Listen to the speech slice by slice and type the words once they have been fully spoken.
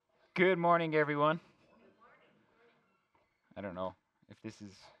Good morning, everyone. I don't know if this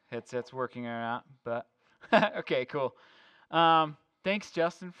is headset's working or not, but okay, cool. Thanks,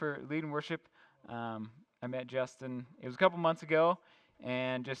 Justin, for leading worship. Um, I met Justin, it was a couple months ago,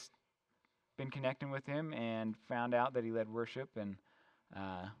 and just been connecting with him and found out that he led worship, and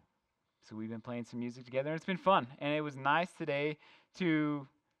uh, so we've been playing some music together, and it's been fun. And it was nice today to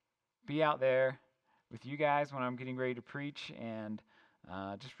be out there with you guys when I'm getting ready to preach and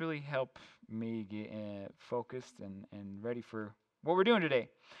just really help me get focused and ready for what we're doing today.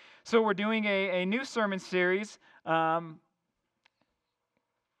 So, we're doing a new sermon series. Um,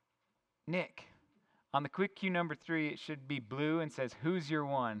 Nick, on the quick cue number 3, it should be blue and says, "Who's Your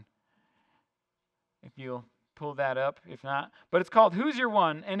One?" If you'll pull that up, if not. But it's called Who's Your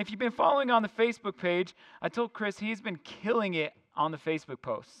One? And if you've been following on the Facebook page, I told Chris he's been killing it on the Facebook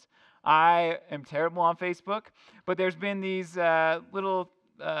posts. I am terrible on Facebook, but there's been these little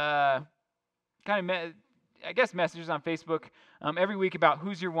I guess messages on Facebook every week about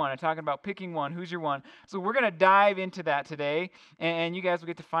who's your one. I'm talking about picking one, who's your one. So we're going to dive into that today, and you guys will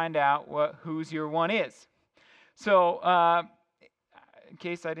get to find out what who's your one is. So in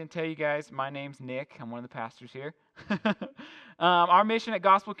case I didn't tell you guys, my name's Nick. I'm one of the pastors here. Our mission at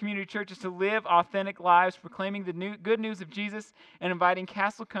Gospel Community Church is to live authentic lives, proclaiming the good news of Jesus and inviting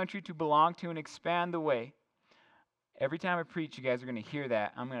Castle Country to belong to and expand the way. Every time I preach, you guys are going to hear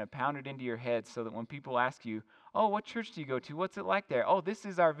that. I'm going to pound it into your head so that when people ask you, "Oh, what church do you go to? What's it like there?" "Oh, this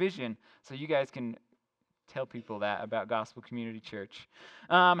is our vision," so you guys can tell people that about Gospel Community Church.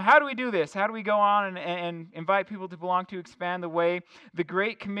 How do we do this? How do we go on and invite people to belong to, expand the way? The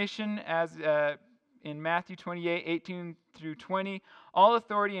Great Commission, as in Matthew 28:18 through 20, "All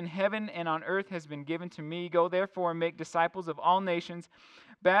authority in heaven and on earth has been given to me. Go therefore and make disciples of all nations,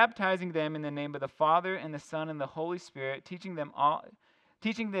 baptizing them in the name of the Father and the Son and the Holy Spirit, teaching them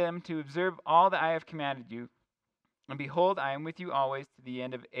to observe all that I have commanded you. And behold, I am with you always to the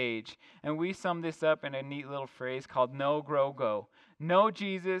end of age." And we sum this up in a neat little phrase called know, grow, go. Know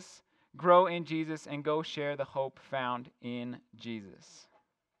Jesus, grow in Jesus, and go share the hope found in Jesus.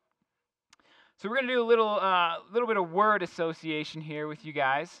 So we're going to do a little bit of word association here with you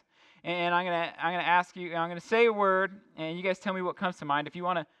guys. And I'm gonna ask you, I'm gonna say a word, and you guys tell me what comes to mind. If you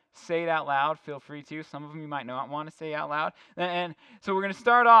want to say it out loud, feel free to. Some of them you might not want to say out loud. And so we're going to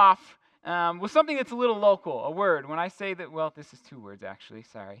start off with something that's a little local, a word. When I say that, well, this is 2 words actually,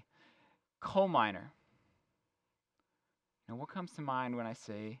 sorry. Coal miner. Now, what comes to mind when I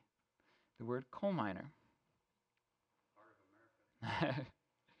say the word coal miner?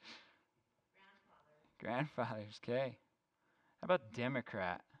 Grandfathers, okay. How about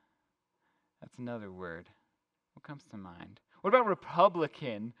Democrat? That's another word. What comes to mind? What about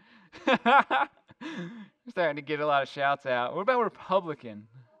Republican? We're starting to get a lot of shouts out. What about Republican?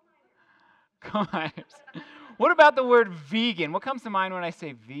 Coal miners. What about the word vegan? What comes to mind when I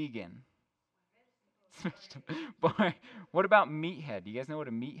say vegan? Boy, what about meathead? Do you guys know what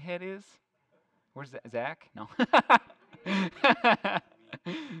a meathead is? Where's Zach? No.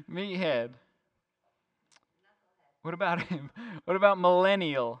 Meathead. What about him? What about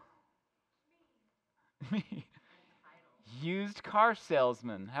millennial? Me. Used car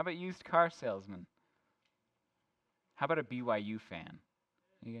salesman. How about used car salesman? How about a BYU fan?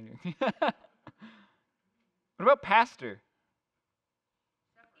 What about pastor?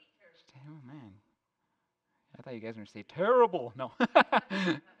 Oh man, I thought you guys were gonna say terrible. No.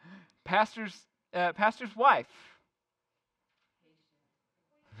 Pastor's wife.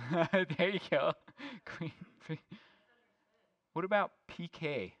 There you go. Queen. What about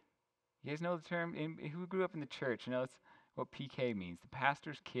PK? You guys know the term? Who grew up in the church knows what PK means? The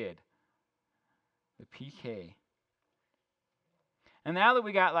pastor's kid. The PK. And now that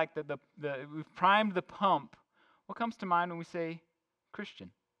we got like we've primed the pump, what comes to mind when we say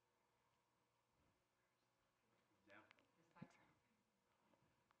Christian?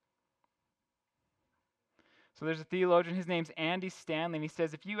 So there's a theologian, his name's Andy Stanley, and he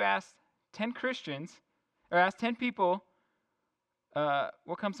says if you ask 10 Christians, or ask 10 people,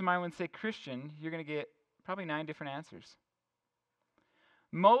 what comes to mind when say Christian, you're going to get probably 9 different answers.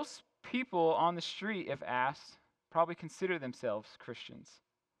 Most people on the street, if asked, probably consider themselves Christians.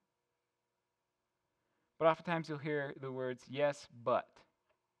 But oftentimes you'll hear the words, yes, but.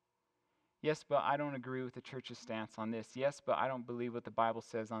 Yes, but I don't agree with the church's stance on this. Yes, but I don't believe what the Bible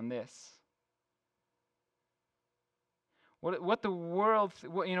says on this. What does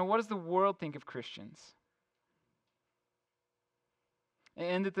the world think of Christians?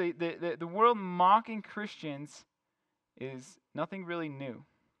 And that the world mocking Christians is nothing really new.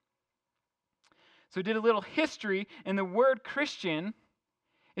 So I did a little history, and the word Christian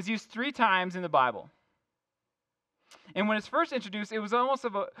is used 3 times in the Bible. And when it's first introduced, it was almost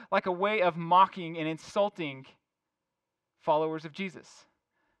like a way of mocking and insulting followers of Jesus.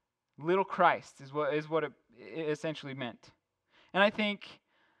 Little Christ is what it essentially meant. And I think,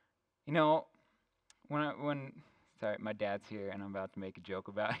 you know, when sorry, my dad's here and I'm about to make a joke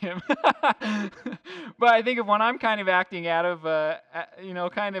about him. But I think of when I'm kind of acting out of,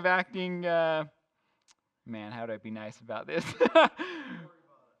 man, how do I be nice about this?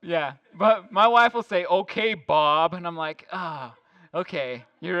 Yeah, but my wife will say, "Okay, Bob," and I'm like, okay,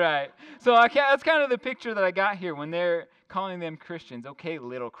 you're right." So that's kind of the picture that I got here when they're calling them Christians. Okay,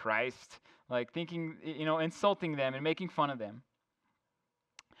 little Christ, like thinking, insulting them and making fun of them.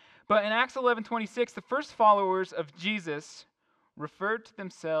 But in Acts 11:26, the first followers of Jesus referred to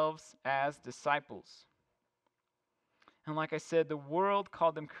themselves as disciples. And like I said, the world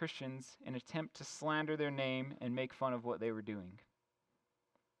called them Christians in an attempt to slander their name and make fun of what they were doing.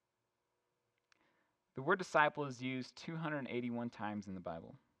 The word disciple is used 281 times in the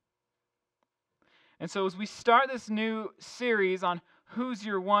Bible. And so as we start this new series on who's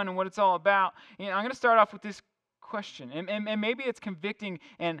your one and what it's all about, I'm going to start off with this question. And maybe it's convicting,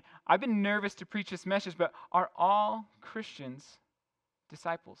 and I've been nervous to preach this message, but are all Christians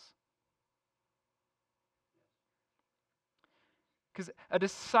disciples? Because a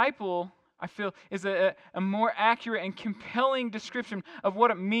disciple, I feel, is a more accurate and compelling description of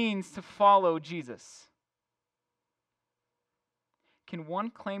what it means to follow Jesus. Can one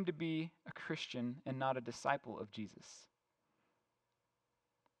claim to be a Christian and not a disciple of Jesus?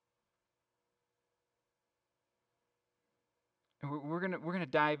 And we're gonna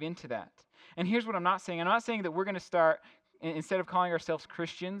dive into that. And here's what I'm not saying. I'm not saying that we're going to start, instead of calling ourselves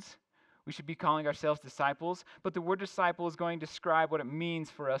Christians, we should be calling ourselves disciples. But the word disciple is going to describe what it means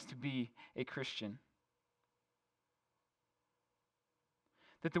for us to be a Christian.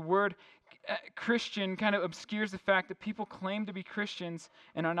 That the word Christian kind of obscures the fact that people claim to be Christians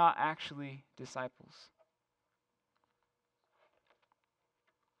and are not actually disciples.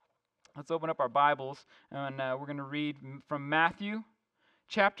 Let's open up our Bibles, and we're going to read from Matthew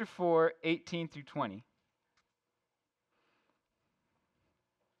chapter 4, 18 through 20.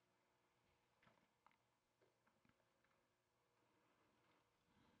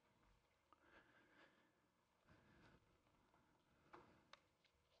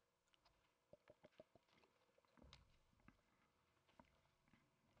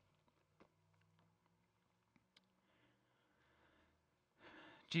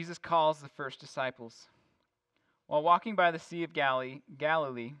 Jesus calls the first disciples. While walking by the Sea of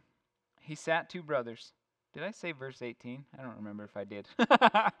Galilee, he sat 2 brothers. Did I say verse 18? I don't remember if I did.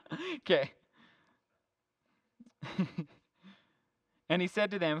 Okay. And he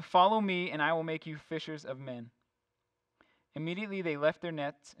said to them, "Follow me, and I will make you fishers of men." Immediately they left their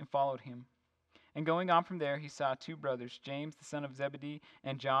nets and followed him. And going on from there, he saw 2 brothers, James the son of Zebedee,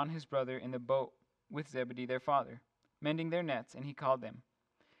 and John his brother, in the boat with Zebedee their father, mending their nets, and he called them.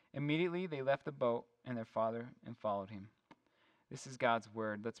 Immediately they left the boat and their father and followed him. This is God's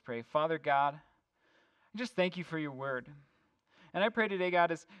word. Let's pray. Father God, I just thank you for your word. And I pray today,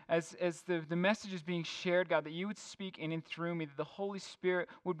 God, as the message is being shared, God, that you would speak in and through me, that the Holy Spirit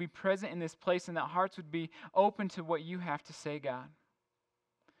would be present in this place, and that hearts would be open to what you have to say, God.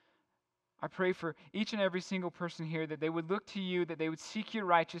 I pray for each and every single person here that they would look to you, that they would seek your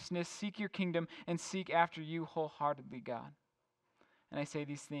righteousness, seek your kingdom, and seek after you wholeheartedly, God. And I say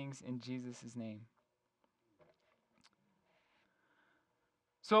these things in Jesus' name.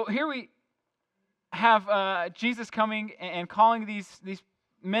 So here we have Jesus coming and calling these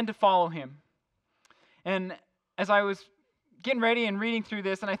men to follow him. And as I was getting ready and reading through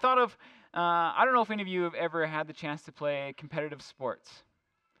this, and I thought of, I don't know if any of you have ever had the chance to play competitive sports.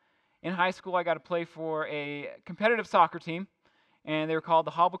 In high school, I got to play for a competitive soccer team, and they were called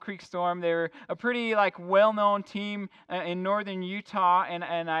the Hobble Creek Storm. They were a pretty well-known team in northern Utah,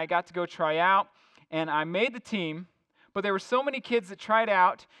 and I got to go try out, and I made the team. But there were so many kids that tried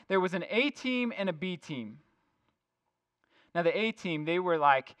out. There was an A team and a B team. Now the A team, they were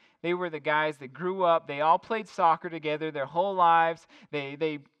the guys that grew up. They all played soccer together their whole lives.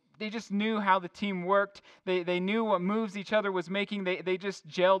 They just knew how the team worked. They knew what moves each other was making. They just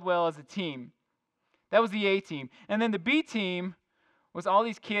gelled well as a team. That was the A team. And then the B team was all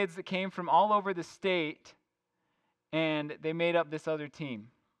these kids that came from all over the state, and they made up this other team.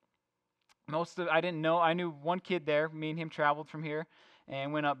 I didn't know. I knew one kid there. Me and him traveled from here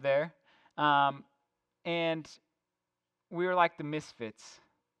and went up there. And we were like the misfits.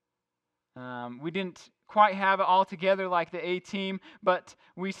 We didn't quite have it all together like the A team, but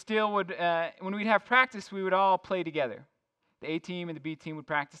we still would, when we'd have practice, we would all play together. The A team and the B team would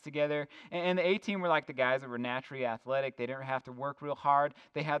practice together. And the A team were like the guys that were naturally athletic. They didn't have to work real hard.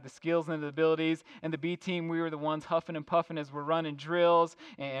 They had the skills and the abilities. And the B team, we were the ones huffing and puffing as we're running drills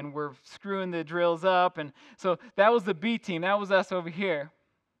and we're screwing the drills up. And so that was the B team. That was us over here.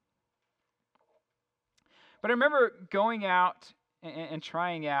 But I remember going out and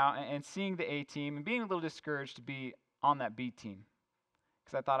trying out and seeing the A team and being a little discouraged to be on that B team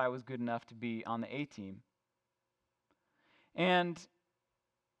because I thought I was good enough to be on the A team. And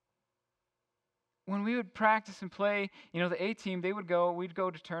when we would practice and play, the A team, we'd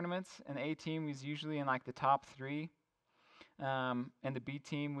go to tournaments, and the A team was usually in like the top 3. And the B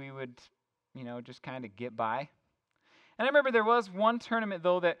team, we would, just kind of get by. And I remember there was one tournament,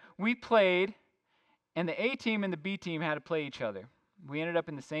 though, that we played, and the A team and the B team had to play each other. We ended up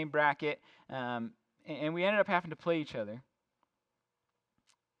in the same bracket, and we ended up having to play each other.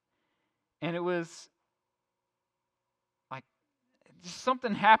 And it was like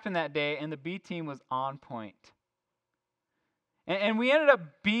something happened that day, and the B team was on point. And we ended up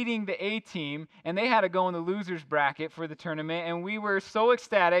beating the A team, and they had to go in the losers bracket for the tournament, and we were so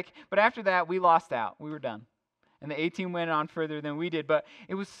ecstatic. But after that, we lost out. We were done. And the A team went on further than we did. But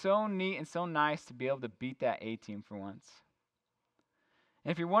it was so neat and so nice to be able to beat that A team for once.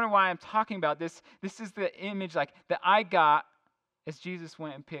 And if you're wondering why I'm talking about this, this is the image that I got as Jesus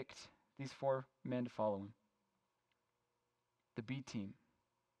went and picked these 4 men to follow him. The B team.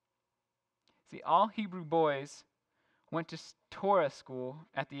 See, all Hebrew boys went to Torah school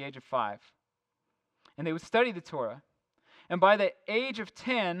at the age of 5. And they would study the Torah. And by the age of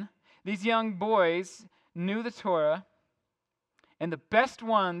 10, these young boys knew the Torah, and the best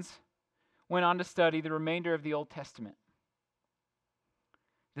ones went on to study the remainder of the Old Testament.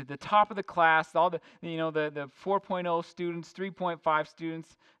 The top of the class, all the 4.0 students, 3.5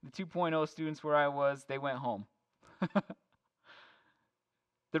 students, the 2.0 students where I was, they went home.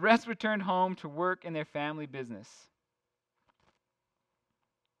 The rest returned home to work in their family business.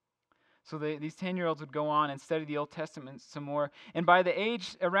 So these 10-year-olds would go on and study the Old Testament some more. And by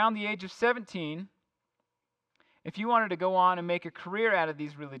around the age of 17, if you wanted to go on and make a career out of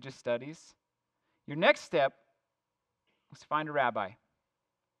these religious studies, your next step was to find a rabbi.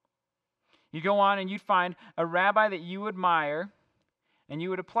 You go on and you'd find a rabbi that you admire, and you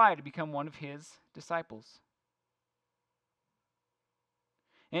would apply to become one of his disciples.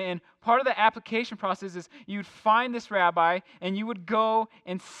 And part of the application process is you'd find this rabbi, and you would go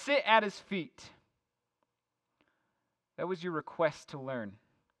and sit at his feet. That was your request to learn,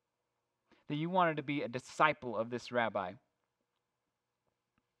 that you wanted to be a disciple of this rabbi.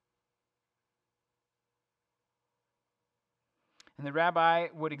 And the rabbi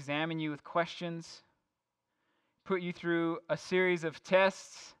would examine you with questions, put you through a series of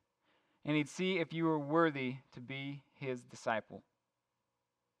tests, and he'd see if you were worthy to be his disciple.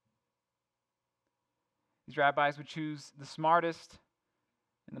 These rabbis would choose the smartest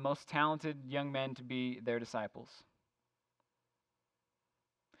and the most talented young men to be their disciples.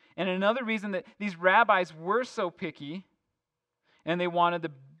 And another reason that these rabbis were so picky, and they wanted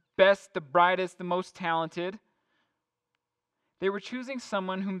the best, the brightest, the most talented, they were choosing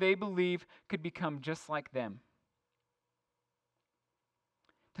someone whom they believe could become just like them.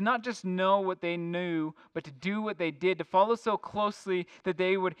 To not just know what they knew, but to do what they did, to follow so closely that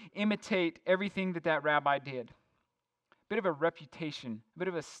they would imitate everything that rabbi did. A bit of a reputation, a bit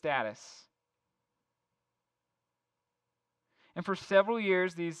of a status. And for several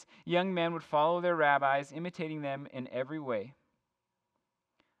years, these young men would follow their rabbis, imitating them in every way.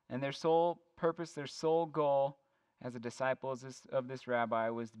 And their sole purpose, their sole goal as a disciple of this rabbi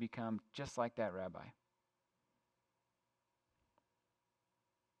was to become just like that rabbi.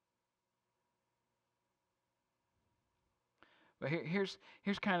 But here's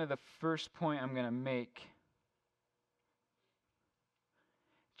kind of the first point I'm going to make.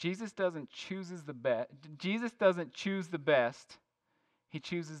 Jesus doesn't choose the best. Jesus doesn't choose the best. He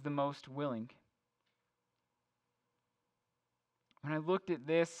chooses the most willing. When I looked at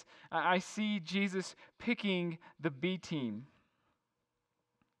this, I see Jesus picking the B team.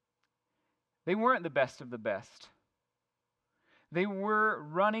 They weren't the best of the best. They were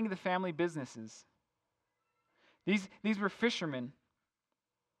running the family businesses. These were fishermen.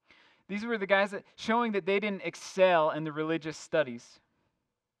 These were the guys showing that they didn't excel in the religious studies.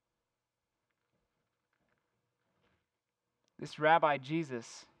 This rabbi,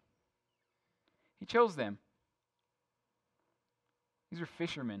 Jesus, he chose them. These were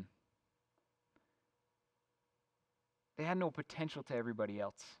fishermen. They had no potential to everybody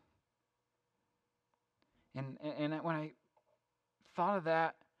else. And when I thought of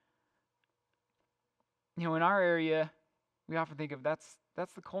that, in our area, we often think of that's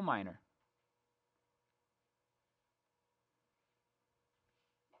the coal miner.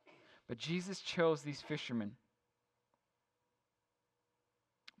 But Jesus chose these fishermen.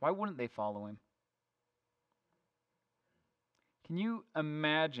 Why wouldn't they follow him? Can you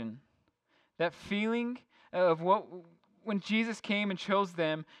imagine that feeling of when Jesus came and chose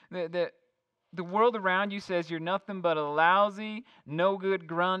them, that the world around you says you're nothing but a lousy, no good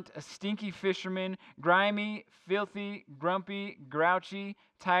grunt, a stinky fisherman, grimy, filthy, grumpy, grouchy,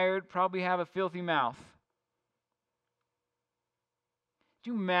 tired, probably have a filthy mouth.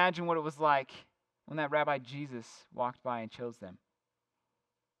 Do you imagine what it was like when that Rabbi Jesus walked by and chose them?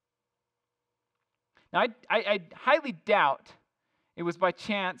 Now, I highly doubt it was by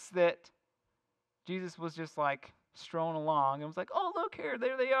chance that Jesus was just like strolling along and was like, oh, look here,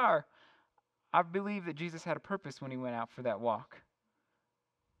 there they are. I believe that Jesus had a purpose when he went out for that walk.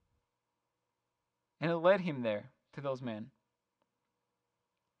 And it led him there to those men.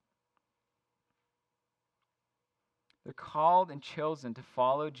 They're called and chosen to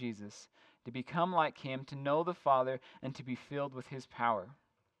follow Jesus, to become like him, to know the Father, and to be filled with his power.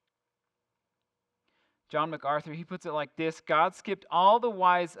 John MacArthur, he puts it like this: God skipped all the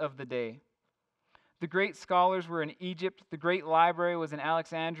whys of the day. The great scholars were in Egypt. The great library was in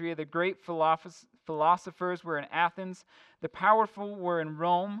Alexandria. The great philosophers were in Athens. The powerful were in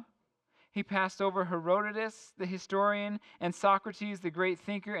Rome. He passed over Herodotus, the historian, and Socrates, the great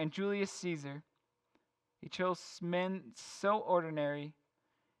thinker, and Julius Caesar. He chose men so ordinary,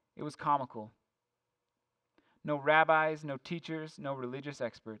 it was comical. No rabbis, no teachers, no religious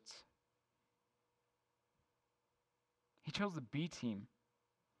experts. He chose the B team.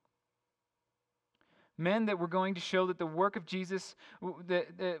 Men that were going to show that the work of Jesus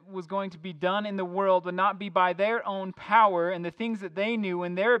that was going to be done in the world would not be by their own power and the things that they knew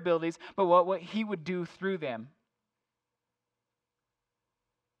and their abilities, but what he would do through them.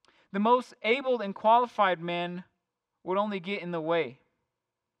 The most able and qualified men would only get in the way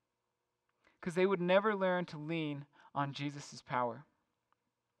because they would never learn to lean on Jesus' power.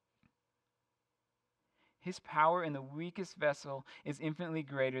 His power in the weakest vessel is infinitely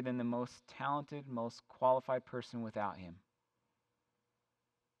greater than the most talented, most qualified person without him.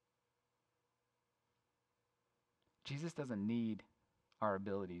 Jesus doesn't need our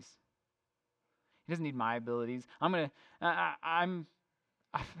abilities. He doesn't need my abilities. I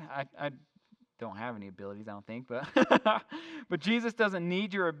don't have any abilities, I don't think, but but Jesus doesn't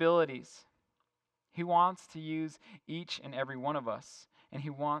need your abilities. He wants to use each and every one of us, and he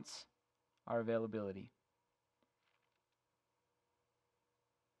wants our availability.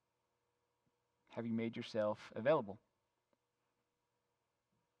 Have you made yourself available?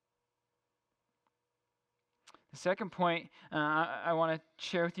 The second point I want to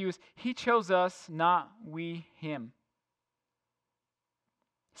share with you is he chose us, not we him.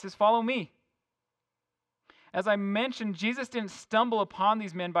 He says, follow me. As I mentioned, Jesus didn't stumble upon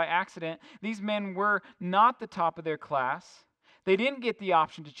these men by accident. These men were not the top of their class. They didn't get the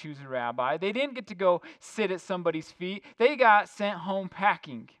option to choose a rabbi. They didn't get to go sit at somebody's feet. They got sent home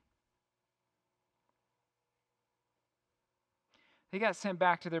packing. They got sent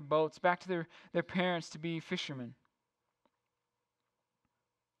back to their boats, back to their parents to be fishermen.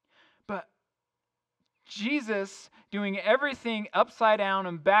 But Jesus, doing everything upside down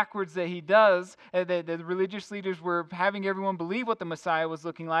and backwards that he does, the religious leaders were having everyone believe what the Messiah was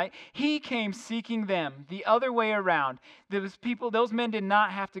looking like, he came seeking them the other way around. Those men did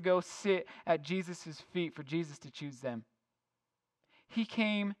not have to go sit at Jesus' feet for Jesus to choose them. He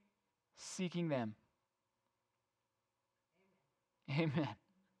came seeking them. Amen.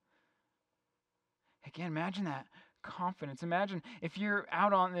 Again, imagine that confidence. Imagine if you're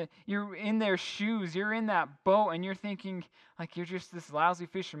you're in their shoes, you're in that boat, and you're thinking like you're just this lousy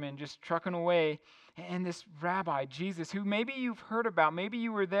fisherman just trucking away, and this rabbi, Jesus, who maybe you've heard about, maybe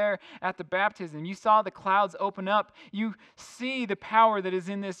you were there at the baptism, you saw the clouds open up, you see the power that is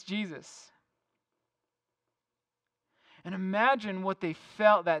in this Jesus. And imagine what they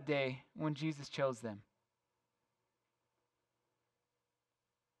felt that day when Jesus chose them.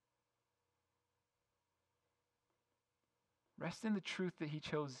 Rest in the truth that he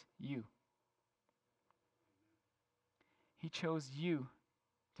chose you. He chose you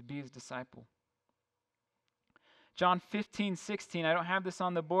to be his disciple. John 15:16. I don't have this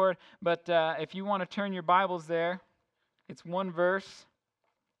on the board, but if you want to turn your Bibles there, it's one verse.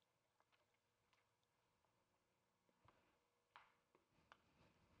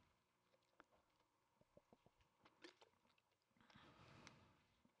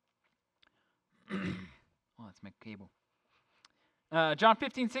 Oh, that's my cable. John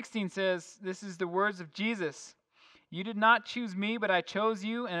 15:16 says, this is the words of Jesus. You did not choose me, but I chose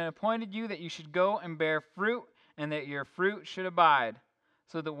you and appointed you that you should go and bear fruit, and that your fruit should abide,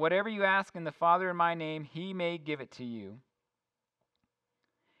 so that whatever you ask in the Father in my name, he may give it to you.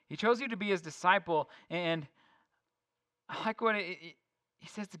 He chose you to be his disciple, and I like what he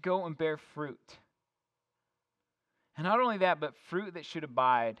says, to go and bear fruit. And not only that, but fruit that should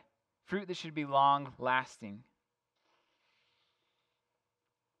abide, fruit that should be long lasting.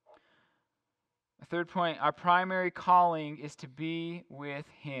 The third point, our primary calling is to be with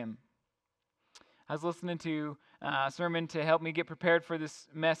him. I was listening to a sermon to help me get prepared for this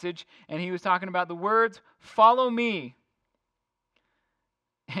message, and he was talking about the words, follow me.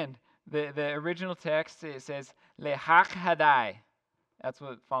 And the original text, it says, lehach hadai. That's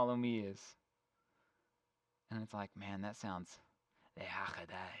what follow me is. And it's like, man, that sounds lehach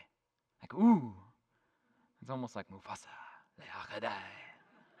hadai. Like, ooh. It's almost like Mufasa. Lehach hadai.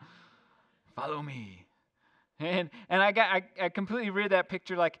 Follow me. And I completely read that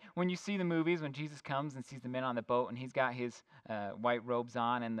picture like when you see the movies, when Jesus comes and sees the men on the boat, and he's got his white robes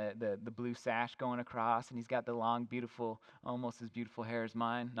on and the blue sash going across, and he's got the long, beautiful, almost as beautiful hair as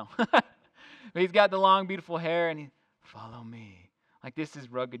mine. No. But he's got the long, beautiful hair, and he, follow me. Like, this is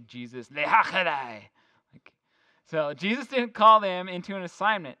rugged Jesus. Like, so Jesus didn't call them into an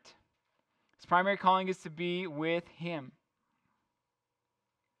assignment. His primary calling is to be with him.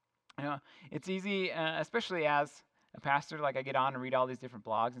 You know, it's easy, especially as a pastor, like I get on and read all these different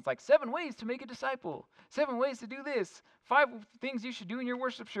blogs. It's like 7 ways to make a disciple, 7 ways to do this, 5 things you should do in your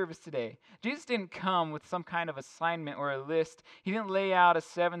worship service today. Jesus didn't come with some kind of assignment or a list. He didn't lay out a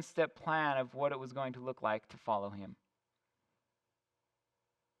 7-step plan of what it was going to look like to follow him.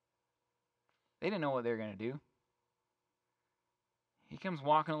 They didn't know what they were going to do. He comes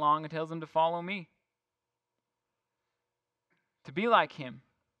walking along and tells them to follow me, to be like him.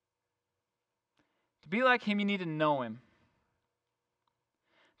 To be like him, you need to know him.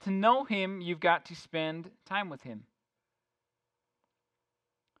 To know him, you've got to spend time with him.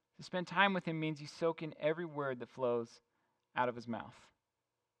 To spend time with him means you soak in every word that flows out of his mouth.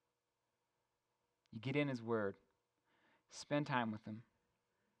 You get in his word. Spend time with him.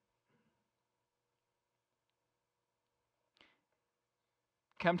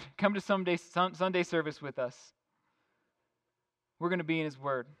 Come to Sunday service with us. We're going to be in his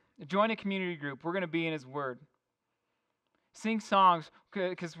word. Join a community group. We're going to be in his word. Sing songs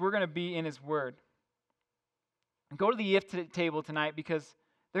because we're going to be in his word. Go to the if table tonight because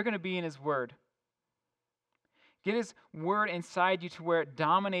they're going to be in his word. Get his word inside you to where it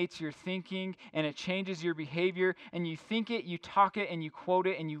dominates your thinking and it changes your behavior, and you think it, you talk it, and you quote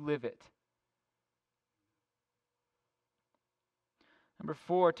it, and you live it. Number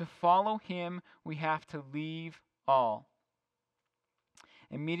 4, to follow him, we have to leave all.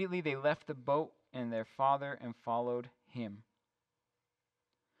 Immediately they left the boat and their father and followed him.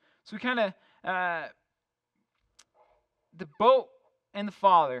 So we kind of, the boat and the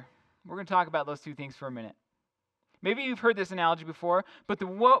father, we're going to talk about those two things for a minute. Maybe you've heard this analogy before, but the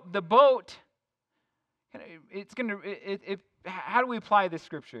boat, how do we apply this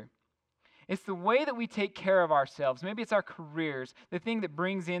scripture? It's the way that we take care of ourselves. Maybe it's our careers, the thing that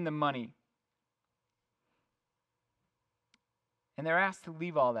brings in the money. And they're asked to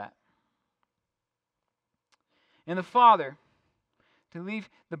leave all that. And the father, to leave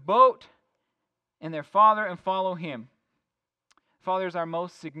the boat and their father and follow him. Father is our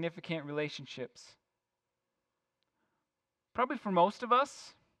most significant relationships. Probably for most of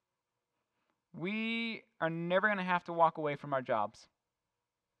us, we are never going to have to walk away from our jobs.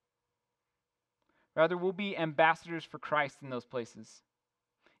 Rather, we'll be ambassadors for Christ in those places,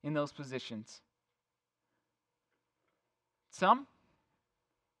 in those positions. Some,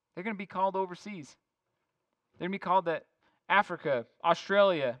 they're going to be called overseas. They're going to be called to Africa,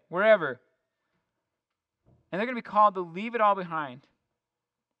 Australia, wherever. And they're going to be called to leave it all behind.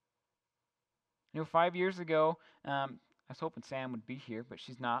 5 years ago, I was hoping Sam would be here, but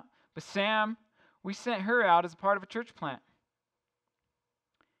she's not. But Sam, we sent her out as a part of a church plant.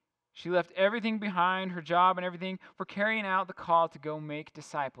 She left everything behind, her job and everything, for carrying out the call to go make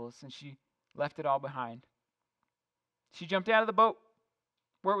disciples, and she left it all behind. She jumped out of the boat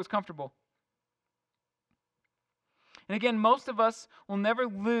where it was comfortable. And again, most of us will never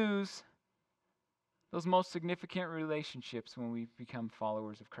lose those most significant relationships when we become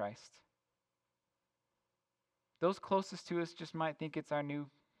followers of Christ. Those closest to us just might think it's our new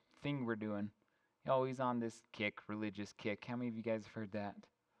thing we're doing. Always on this kick, religious kick. How many of you guys have heard that?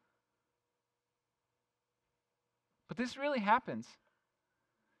 But this really happens.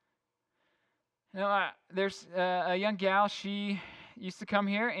 There's a young gal, she used to come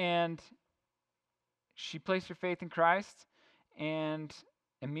here, and she placed her faith in Christ, and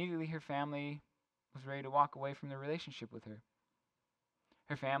immediately her family was ready to walk away from the relationship with her.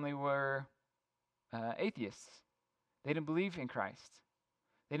 Her family were atheists. They didn't believe in Christ.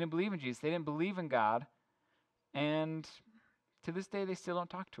 They didn't believe in Jesus. They didn't believe in God. And to this day, they still don't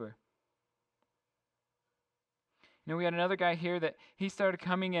talk to her. We had another guy here that he started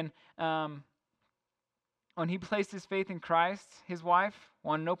coming in. When he placed his faith in Christ, his wife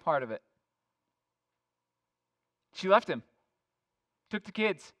wanted no part of it. She left him, took the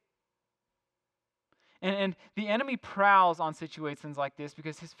kids. And the enemy prowls on situations like this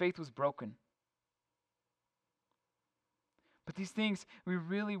because his faith was broken. But these things, we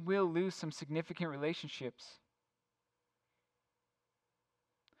really will lose some significant relationships.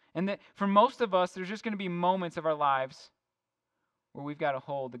 And that for most of us, there's just going to be moments of our lives where we've got to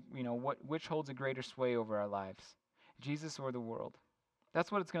hold, which holds a greater sway over our lives, Jesus or the world.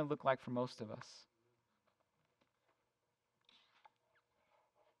 That's what it's going to look like for most of us.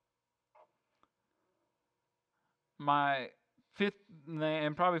 My fifth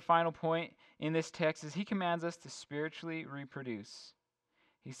and probably final point in this text is he commands us to spiritually reproduce.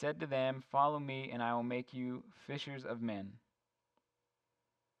 He said to them, "Follow me, and I will make you fishers of men."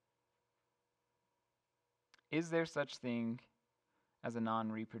 Is there such thing as a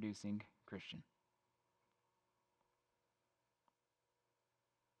non-reproducing Christian?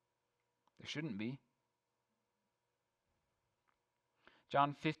 There shouldn't be.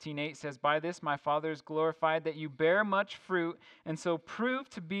 John 15:8 says, "By this my Father is glorified, that you bear much fruit, and so prove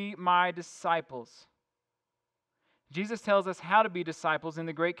to be my disciples." Jesus tells us how to be disciples in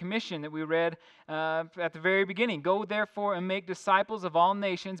the Great Commission that we read at the very beginning. "Go therefore and make disciples of all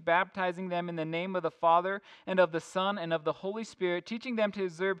nations, baptizing them in the name of the Father and of the Son and of the Holy Spirit, teaching them to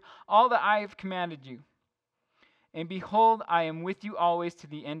observe all that I have commanded you. And behold, I am with you always to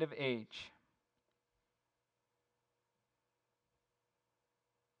the end of age."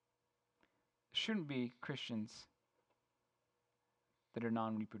 Shouldn't be Christians that are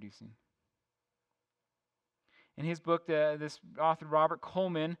non-reproducing. In his book, this author Robert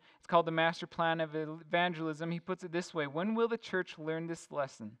Coleman, it's called The Master Plan of Evangelism, he puts it this way: "When will the church learn this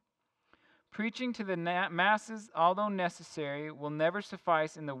lesson? Preaching to the masses, although necessary, will never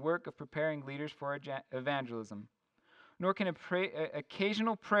suffice in the work of preparing leaders for evangelism. Nor can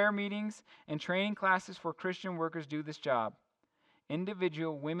occasional prayer meetings and training classes for Christian workers do this job.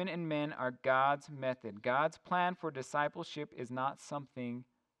 Individual women and men are God's method. God's plan for discipleship is not something,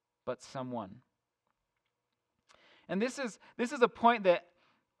 but someone." And this is a point that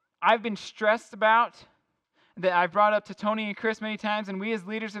I've been stressed about, that I've brought up to Tony and Chris many times, and we as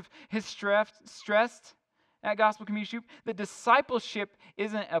leaders have stressed at Gospel Community Shoot, that discipleship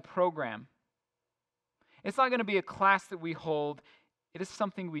isn't a program. It's not going to be a class that we hold. It is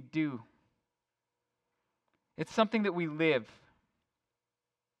something we do. It's something that we live.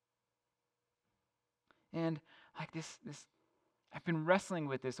 And like this I've been wrestling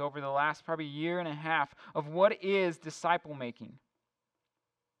with this over the last probably year and a half of what is disciple making.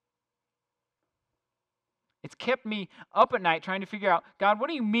 It's kept me up at night trying to figure out, God, what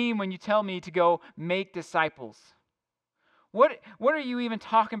do you mean when you tell me to go make disciples? What are you even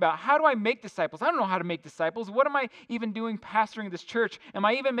talking about? How do I make disciples? I don't know how to make disciples. What am I even doing pastoring this church? Am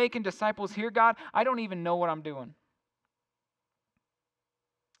I even making disciples here, God? I don't even know what I'm doing.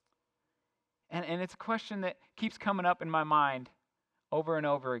 And it's a question that keeps coming up in my mind over and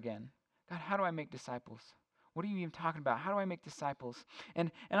over again. God, how do I make disciples? What are you even talking about? How do I make disciples?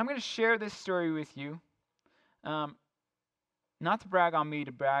 And I'm going to share this story with you, not to brag on me,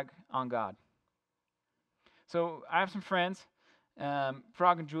 to brag on God. So I have some friends,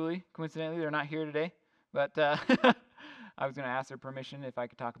 Frog and Julie. Coincidentally, they're not here today, but I was going to ask their permission if I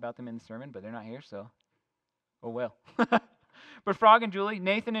could talk about them in the sermon, but they're not here, so oh well. But Frog and Julie,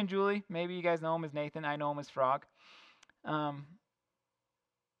 Nathan and Julie, maybe you guys know him as Nathan. I know him as Frog. I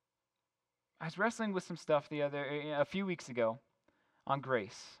was wrestling with some stuff a few weeks ago on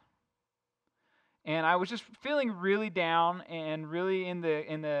grace. And I was just feeling really down and really in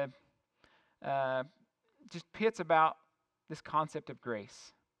the just pits about this concept of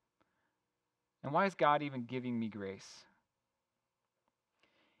grace. And why is God even giving me grace?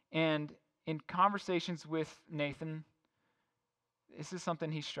 And in conversations with Nathan, this is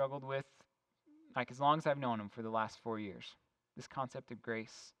something he struggled with like as long as I've known him, for the last 4 years, this concept of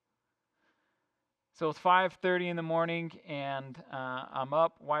grace. So it's 5:30 in the morning, and I'm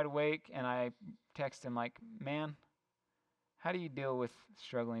up, wide awake, and I text him like, "Man, how do you deal with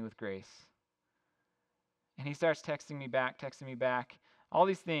struggling with grace?" And he starts texting me back, all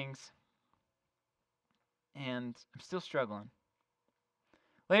these things, and I'm still struggling.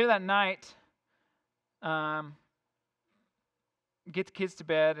 Later that night, um, get the kids to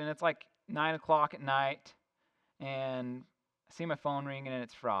bed, and it's like 9 o'clock at night, and I see my phone ringing, and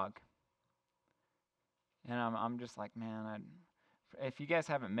it's Frog. And I'm just like, man, if you guys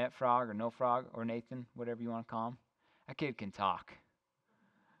haven't met Frog or know Frog or Nathan, whatever you want to call him, that kid can talk.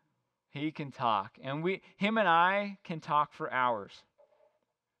 He can talk. And him and I can talk for hours.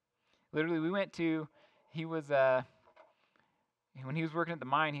 Literally, he was, when he was working at the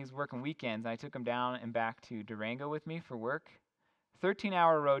mine, he was working weekends. I took him down and back to Durango with me for work.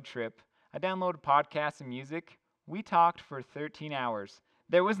 13-hour road trip. I downloaded podcasts and music. We talked for 13 hours.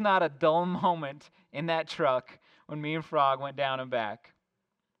 There was not a dull moment in that truck when me and Frog went down and back.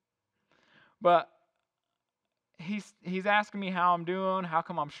 But he's asking me how I'm doing, how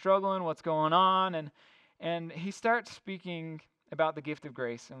come I'm struggling, what's going on, and he starts speaking about the gift of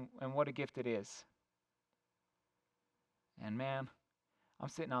grace and what a gift it is. And man, I'm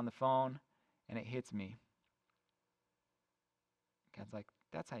sitting on the phone, and it hits me. God's like,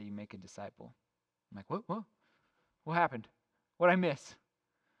 that's how you make a disciple. I'm like, what? What happened? What'd I miss?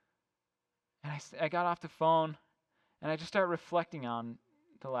 And I got off the phone, and I just started reflecting on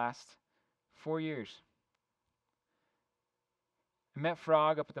the last 4 years. I met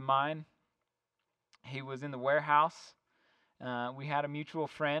Frog up at the mine. He was in the warehouse. We had a mutual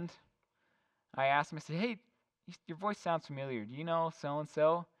friend. I asked him, I said, hey, your voice sounds familiar. Do you know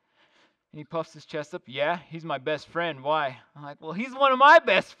so-and-so? And he puffs his chest up. Yeah, he's my best friend. Why? I'm like, well, he's one of my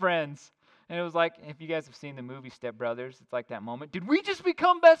best friends. And it was like, if you guys have seen the movie Step Brothers, it's like that moment. Did we just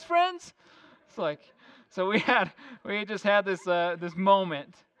become best friends? It's like, so we just had this this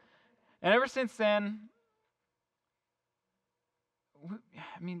moment. And ever since then,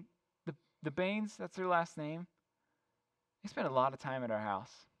 the Baines, that's their last name, they spend a lot of time at our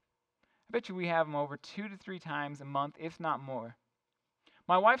house. I bet you we have them over 2 to 3 times a month, if not more.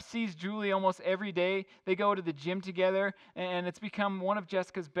 My wife sees Julie almost every day. They go to the gym together, and it's become one of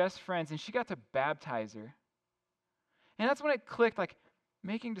Jessica's best friends, and she got to baptize her. And that's when it clicked, like,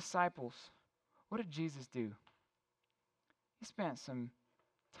 making disciples. What did Jesus do? He spent some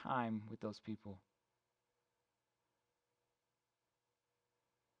time with those people.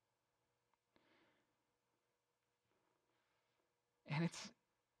 And it's,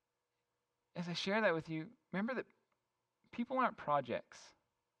 as I share that with you, remember that people aren't projects.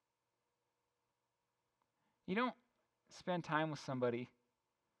 You don't spend time with somebody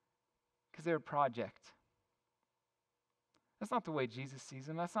because they're a project. That's not the way Jesus sees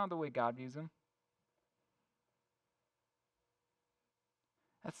them. That's not the way God views them.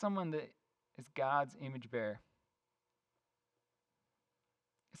 That's someone that is God's image bearer.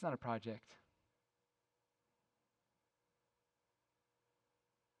 It's not a project.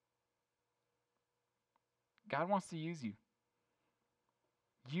 God wants to use you.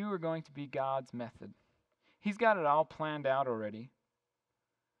 You are going to be God's method. He's got it all planned out already.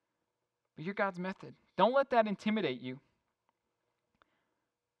 But you're God's method. Don't let that intimidate you.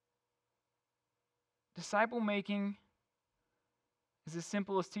 Disciple making is as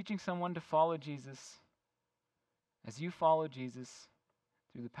simple as teaching someone to follow Jesus as you follow Jesus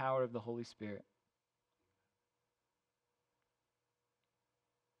through the power of the Holy Spirit.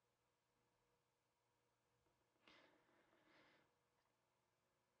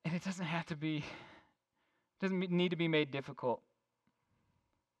 And it doesn't need to be made difficult.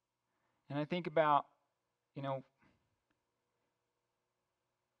 And I think about,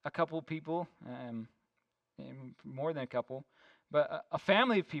 a couple of people, more than a couple, but a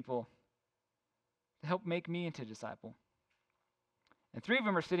family of people to help make me into a disciple. And 3 of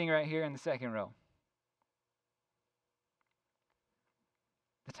them are sitting right here in the second row.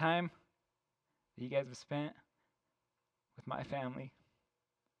 The time that you guys have spent with my family,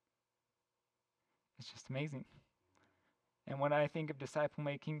 it's just amazing. And when I think of disciple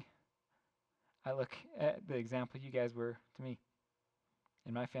making, I look at the example you guys were to me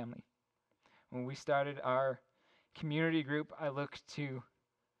and my family. When we started our community group, I looked to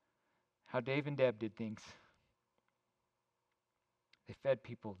how Dave and Deb did things. They fed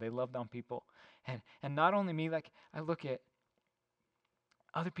people. They loved on people. And not only me, like I look at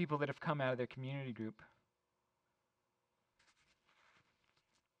other people that have come out of their community group.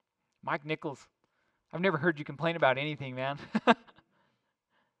 Mike Nichols, I've never heard you complain about anything, man.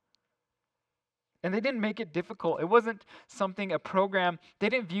 And they didn't make it difficult. It wasn't a program. They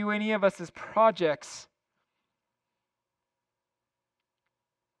didn't view any of us as projects.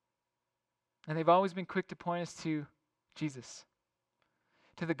 And they've always been quick to point us to Jesus,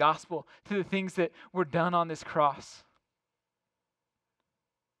 to the gospel, to the things that were done on this cross.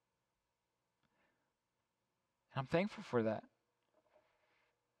 And I'm thankful for that.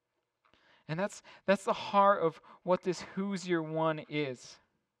 And that's the heart of what this Who's Your One is.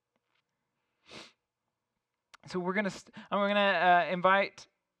 So I'm gonna invite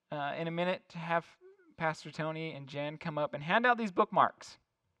in a minute to have Pastor Tony and Jen come up and hand out these bookmarks.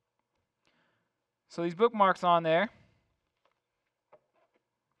 So these bookmarks on there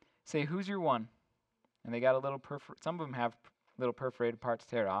say, "Who's your one?" And they got a little some of them have little perforated parts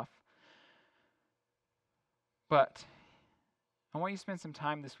tear off. But I want you to spend some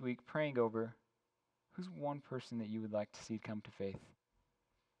time this week praying over who's one person that you would like to see come to faith.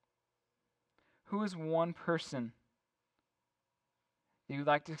 Who is one person that you'd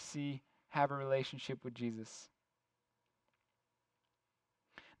like to see have a relationship with Jesus?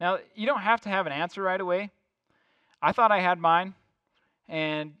 Now, you don't have to have an answer right away. I thought I had mine,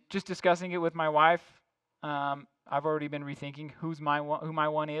 and just discussing it with my wife, I've already been rethinking who my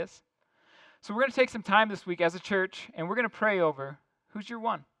one is. So we're going to take some time this week as a church, and we're going to pray over who's your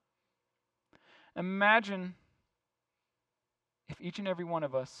one. Imagine if each and every one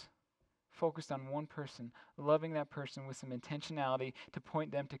of us focused on one person, loving that person with some intentionality to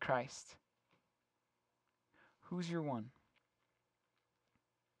point them to Christ. Who's your one?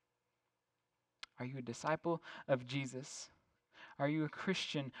 Are you a disciple of Jesus? Are you a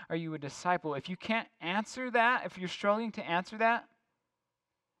Christian? Are you a disciple? If you can't answer that, if you're struggling to answer that,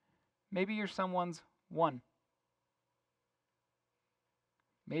 maybe you're someone's one.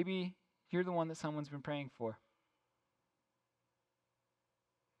 Maybe you're the one that someone's been praying for.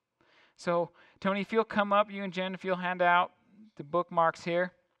 So, Tony, if you'll come up, you and Jen, if you'll hand out the bookmarks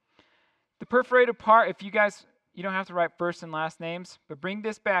here. The perforated part, if you guys, you don't have to write first and last names, but bring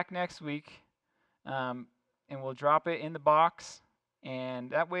this back next week, and we'll drop it in the box. And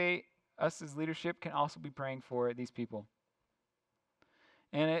that way, us as leadership can also be praying for these people.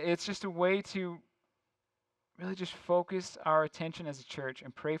 And it's just a way to really just focus our attention as a church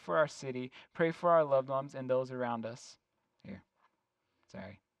and pray for our city, pray for our loved ones and those around us. Here.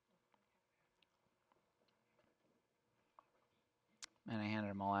 Sorry. And I handed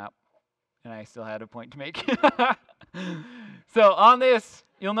them all out. And I still had a point to make. So on this,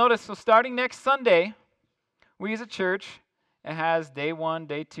 you'll notice, so starting next Sunday, we as a church, it has day 1,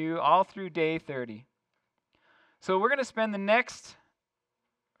 day 2, all through day 30. So we're going to spend the next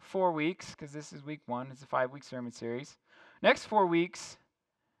 4 weeks, because this is week 1, it's a 5-week sermon series. Next 4 weeks,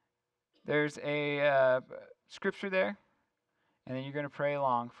 there's a scripture there, and then you're going to pray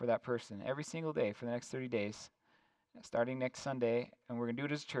along for that person every single day for the next 30 days, starting next Sunday, and we're going to do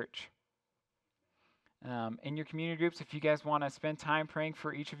it as a church. In your community groups, if you guys want to spend time praying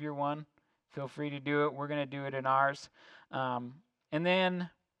for each of your one, feel free to do it. We're going to do it in ours. And then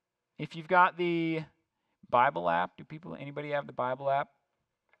if you've got the Bible app, anybody have the Bible app?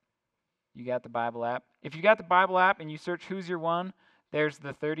 You got the Bible app. If you got the Bible app and you search Who's Your One, there's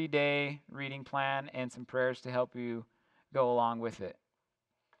the 30-day reading plan and some prayers to help you go along with it.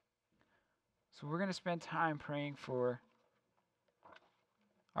 So we're going to spend time praying for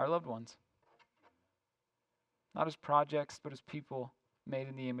our loved ones. Not as projects, but as people made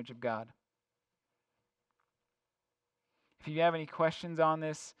in the image of God. If you have any questions on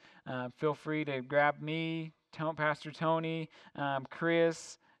this, feel free to grab me, Pastor Tony,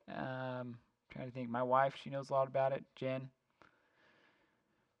 Chris, trying to think, my wife, she knows a lot about it, Jen.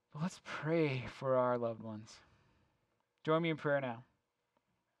 But let's pray for our loved ones. Join me in prayer now.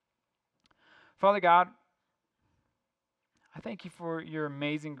 Father God, I thank you for your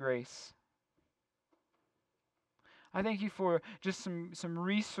amazing grace. I thank you for just some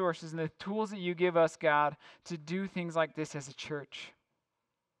resources and the tools that you give us, God, to do things like this as a church.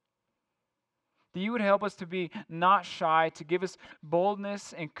 That you would help us to be not shy, to give us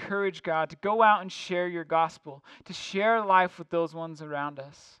boldness and courage, God, to go out and share your gospel, to share life with those ones around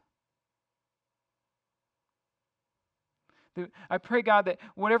us. I pray, God, that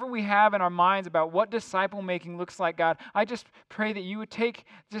whatever we have in our minds about what disciple making looks like, God, I just pray that you would take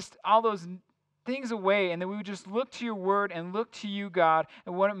just all those things away and that we would just look to your word and look to you, God,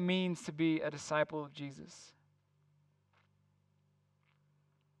 and what it means to be a disciple of Jesus.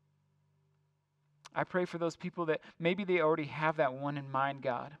 I pray for those people that maybe they already have that one in mind,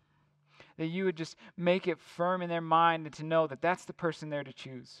 God, that you would just make it firm in their mind and to know that that's the person there to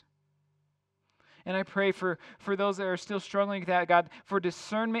choose. And I pray for those that are still struggling with that, God, for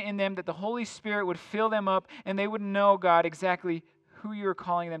discernment in them, that the Holy Spirit would fill them up and they would know, God, exactly who you're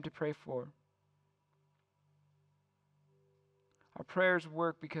calling them to pray for. Our prayers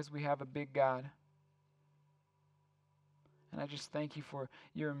work because we have a big God. And I just thank you for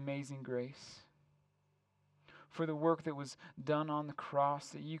your amazing grace, for the work that was done on the cross,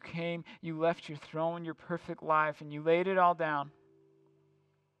 that you came, you left your throne, your perfect life, and you laid it all down.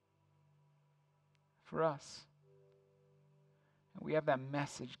 for us. And we have that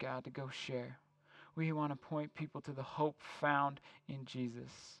message, God, to go share. We want to point people to the hope found in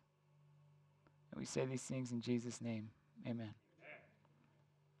Jesus. And we say these things in Jesus' name. Amen.